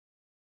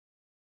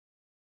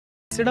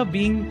instead of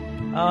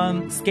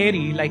being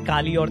scary like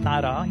Kali or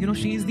Tara,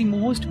 she is the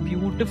most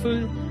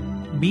beautiful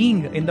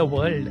being in the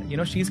world.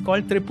 She's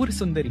called Tripura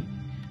Sundari.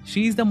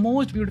 She's the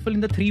most beautiful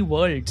in the three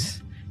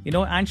worlds.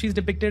 And she's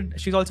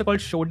also called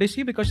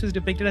Shodashi because she's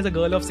depicted as a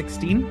girl of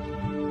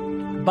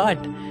 16. But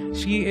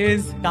she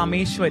is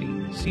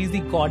Kameshwari. She's the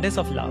goddess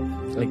of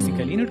love,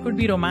 basically. It could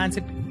be romance,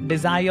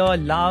 desire,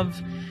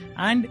 love.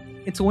 And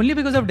it's only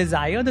because of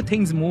desire the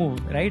things move,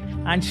 right?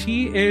 And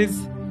she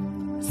is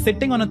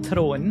sitting on a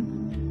throne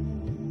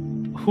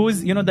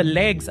whose, the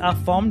legs are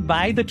formed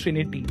by the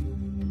Trinity.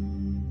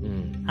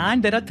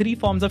 And there are three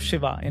forms of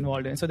Shiva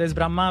involved in. So there's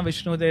Brahma,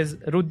 Vishnu, there's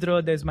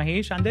Rudra, there's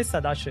Mahesh, and there's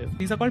Sadashiv.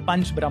 These are called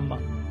Panch Brahma.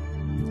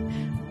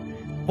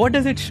 What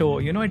does it show?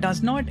 It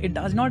does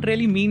not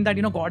really mean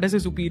that, goddess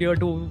is superior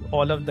to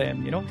all of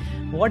them.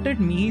 What it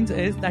means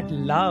is that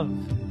love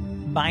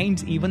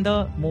binds even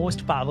the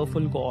most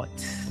powerful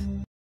gods.